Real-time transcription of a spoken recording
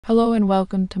Hello and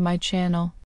welcome to my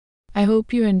channel. I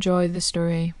hope you enjoy the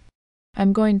story.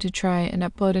 I'm going to try and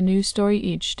upload a new story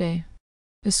each day.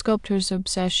 The Sculptor's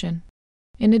Obsession.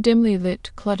 In a dimly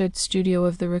lit, cluttered studio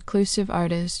of the reclusive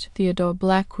artist, Theodore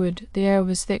Blackwood, the air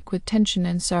was thick with tension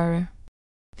and sorrow.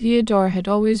 Theodore had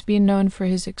always been known for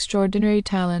his extraordinary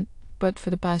talent, but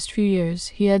for the past few years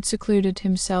he had secluded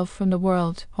himself from the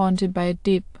world, haunted by a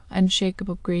deep,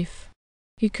 unshakable grief.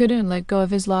 He couldn't let go of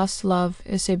his lost love,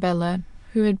 Isabella,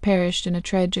 who had perished in a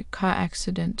tragic car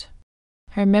accident.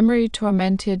 Her memory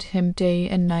tormented him day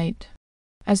and night.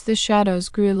 As the shadows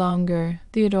grew longer,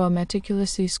 Theodore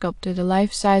meticulously sculpted a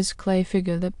life-size clay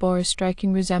figure that bore a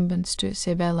striking resemblance to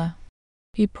Isabella.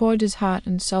 He poured his heart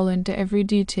and soul into every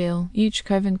detail, each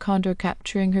curve and contour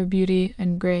capturing her beauty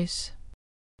and grace.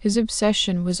 His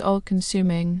obsession was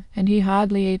all-consuming, and he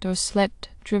hardly ate or slept,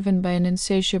 driven by an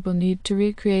insatiable need to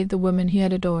recreate the woman he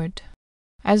had adored.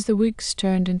 As the weeks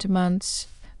turned into months,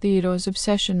 Theodore's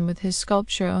obsession with his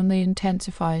sculpture only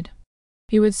intensified.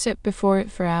 He would sit before it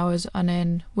for hours on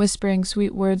end, whispering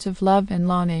sweet words of love and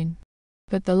longing.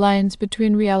 But the lines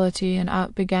between reality and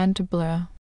art began to blur.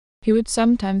 He would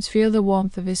sometimes feel the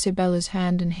warmth of Isabella's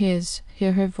hand in his,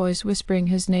 hear her voice whispering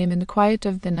his name in the quiet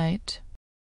of the night.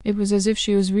 It was as if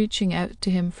she was reaching out to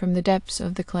him from the depths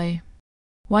of the clay.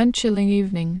 One chilling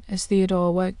evening, as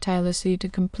Theodore worked tirelessly to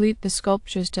complete the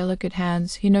sculpture's delicate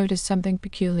hands, he noticed something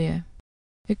peculiar.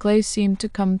 The clay seemed to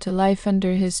come to life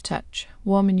under his touch,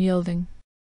 warm and yielding.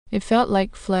 It felt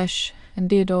like flesh, and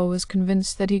Theodore was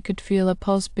convinced that he could feel a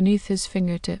pulse beneath his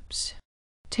fingertips.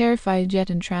 Terrified yet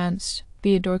entranced,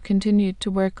 Theodore continued to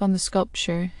work on the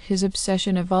sculpture, his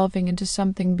obsession evolving into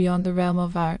something beyond the realm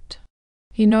of art.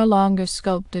 He no longer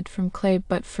sculpted from clay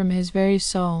but from his very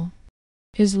soul.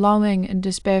 His longing and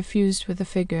despair fused with the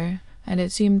figure, and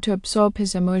it seemed to absorb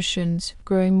his emotions,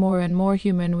 growing more and more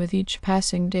human with each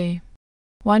passing day.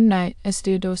 One night, as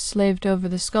Theodore slaved over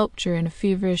the sculpture in a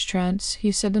feverish trance,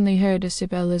 he suddenly heard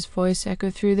Isabella's voice echo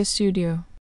through the studio.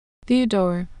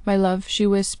 "Theodore, my love," she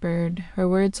whispered, her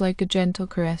words like a gentle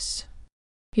caress.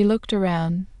 He looked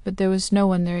around, but there was no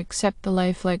one there except the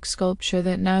lifelike sculpture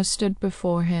that now stood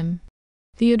before him.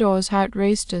 Theodore's heart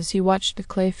raced as he watched the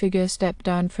clay figure step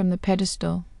down from the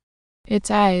pedestal. Its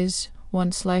eyes,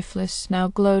 once lifeless, now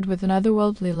glowed with an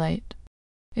otherworldly light.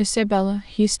 "Isabella,"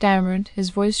 he stammered, his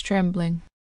voice trembling.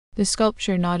 The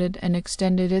sculpture nodded and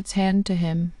extended its hand to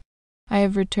him. "I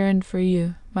have returned for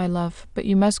you, my love, but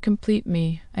you must complete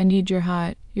me. I need your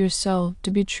heart, your soul, to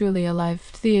be truly alive."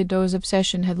 Theodore's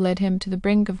obsession had led him to the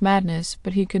brink of madness,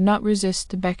 but he could not resist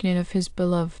the beckoning of his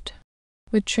beloved.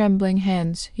 With trembling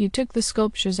hands, he took the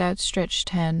sculpture's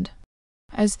outstretched hand.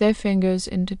 As their fingers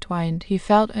intertwined, he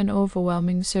felt an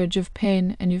overwhelming surge of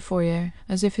pain and euphoria,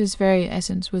 as if his very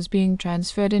essence was being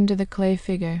transferred into the clay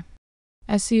figure.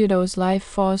 As Theodore's life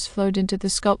force flowed into the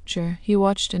sculpture, he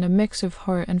watched in a mix of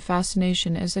horror and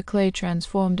fascination as the clay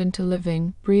transformed into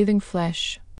living, breathing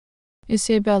flesh.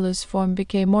 Isabella's form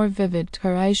became more vivid,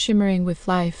 her eyes shimmering with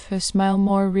life, her smile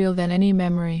more real than any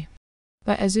memory.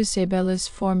 But as Isabella's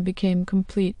form became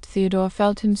complete, Theodore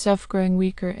felt himself growing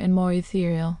weaker and more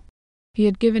ethereal. He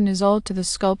had given his all to the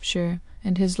sculpture,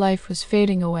 and his life was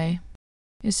fading away.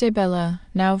 Isabella,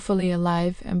 now fully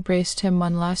alive, embraced him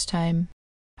one last time.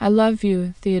 "I love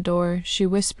you, Theodore," she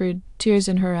whispered, tears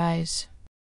in her eyes.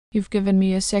 "You've given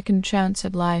me a second chance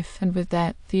at life," and with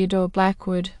that, Theodore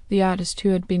Blackwood, the artist who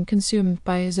had been consumed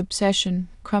by his obsession,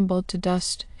 crumbled to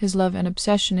dust, his love and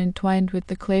obsession entwined with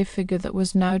the clay figure that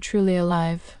was now truly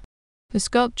alive. The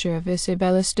sculpture of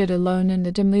Isabella stood alone in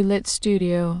the dimly lit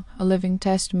studio, a living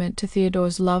testament to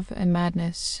Theodore's love and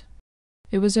madness.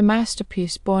 It was a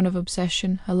masterpiece born of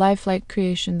obsession, a lifelike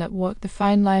creation that walked the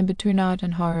fine line between art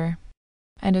and horror.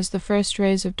 And as the first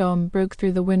rays of dawn broke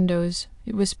through the windows,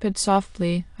 it whispered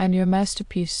softly, "I am your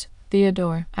masterpiece,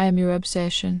 Theodore. I am your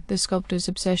obsession." The sculptor's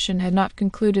obsession had not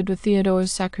concluded with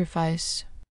Theodore's sacrifice.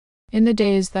 In the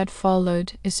days that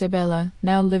followed, Isabella,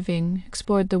 now living,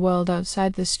 explored the world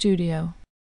outside the studio.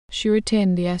 She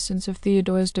retained the essence of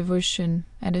Theodore's devotion,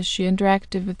 and as she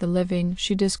interacted with the living,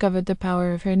 she discovered the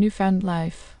power of her newfound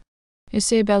life.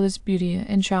 Isabella's beauty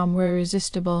and charm were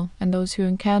irresistible, and those who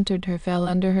encountered her fell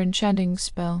under her enchanting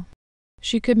spell.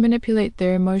 She could manipulate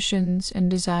their emotions and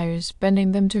desires,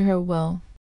 bending them to her will.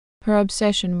 Her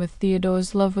obsession with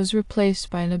Theodore's love was replaced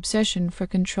by an obsession for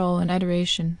control and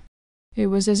adoration. It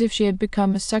was as if she had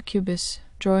become a succubus,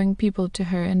 drawing people to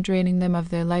her and draining them of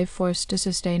their life force to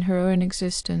sustain her own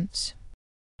existence.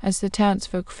 As the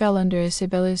townsfolk fell under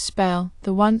Isabella's spell,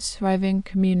 the once thriving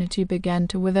community began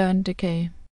to wither and decay.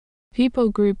 People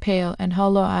grew pale and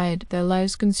hollow-eyed, their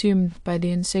lives consumed by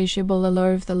the insatiable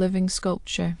allure of the living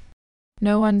sculpture.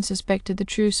 No one suspected the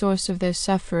true source of their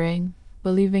suffering,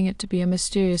 believing it to be a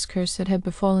mysterious curse that had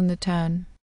befallen the town.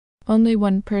 Only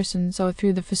one person saw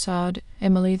through the facade,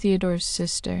 Emily, Theodore's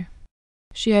sister.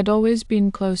 She had always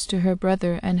been close to her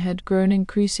brother and had grown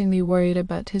increasingly worried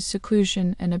about his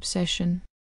seclusion and obsession.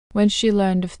 When she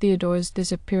learned of Theodore's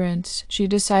disappearance, she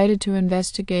decided to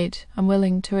investigate,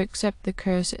 unwilling to accept the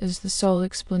curse as the sole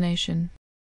explanation.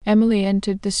 Emily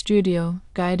entered the studio,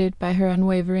 guided by her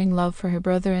unwavering love for her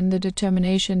brother and the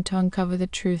determination to uncover the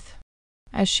truth.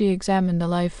 As she examined the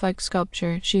lifelike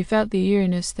sculpture, she felt the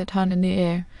eeriness that hung in the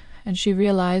air, and she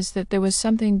realized that there was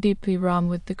something deeply wrong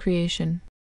with the creation.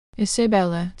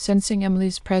 Isabella, sensing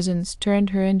Emily's presence, turned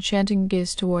her enchanting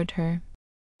gaze toward her.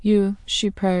 "You,"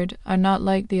 she purred, "are not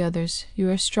like the others.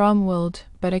 You are strong-willed,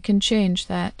 but I can change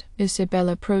that."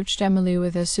 Isabella approached Emily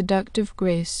with a seductive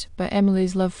grace, but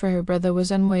Emily's love for her brother was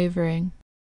unwavering.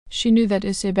 She knew that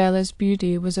Isabella's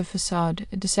beauty was a facade,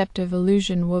 a deceptive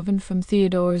illusion woven from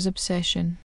Theodore's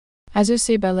obsession. As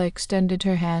Isabella extended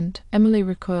her hand, Emily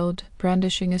recoiled,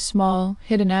 brandishing a small,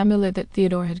 hidden amulet that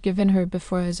Theodore had given her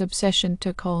before his obsession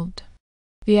took hold.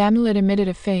 The amulet emitted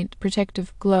a faint,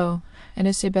 protective glow, and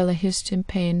Isabella hissed in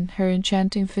pain, her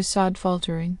enchanting facade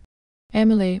faltering.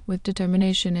 Emily, with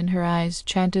determination in her eyes,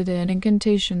 chanted an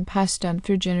incantation passed down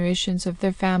through generations of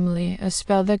their family, a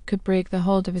spell that could break the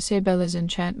hold of Isabella's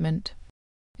enchantment.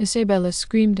 Isabella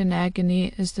screamed in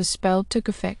agony as the spell took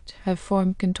effect, her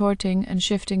form contorting and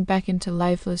shifting back into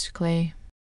lifeless clay.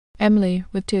 Emily,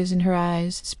 with tears in her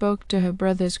eyes, spoke to her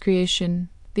brother's creation.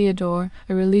 "Theodore,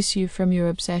 I release you from your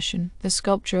obsession." The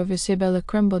sculpture of Isabella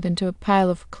crumbled into a pile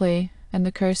of clay, and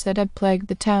the curse that had plagued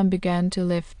the town began to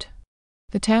lift.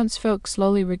 The townsfolk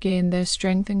slowly regained their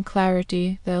strength and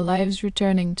clarity, their lives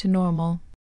returning to normal.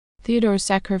 Theodore's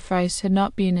sacrifice had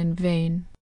not been in vain.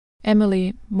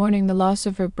 Emily, mourning the loss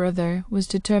of her brother, was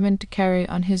determined to carry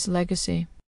on his legacy.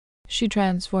 She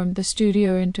transformed the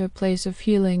studio into a place of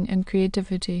healing and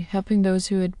creativity, helping those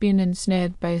who had been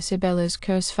ensnared by Isabella's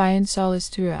curse find solace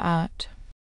through her art.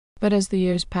 But as the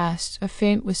years passed, a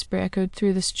faint whisper echoed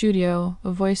through the studio,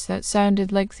 a voice that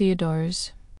sounded like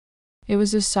Theodore's. It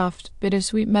was a soft,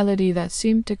 bittersweet melody that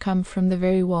seemed to come from the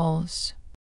very walls.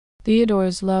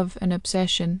 Theodore's love and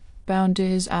obsession, bound to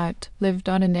his art, lived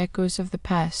on in echoes of the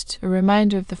past, a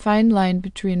reminder of the fine line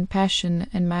between passion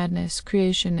and madness,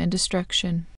 creation and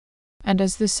destruction. And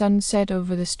as the sun set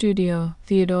over the studio,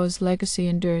 Theodore's legacy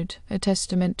endured, a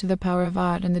testament to the power of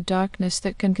art and the darkness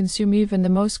that can consume even the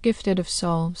most gifted of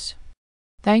souls.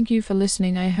 Thank you for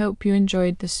listening. I hope you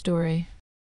enjoyed the story.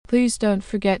 Please don't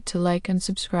forget to like and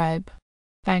subscribe.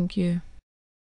 Thank you.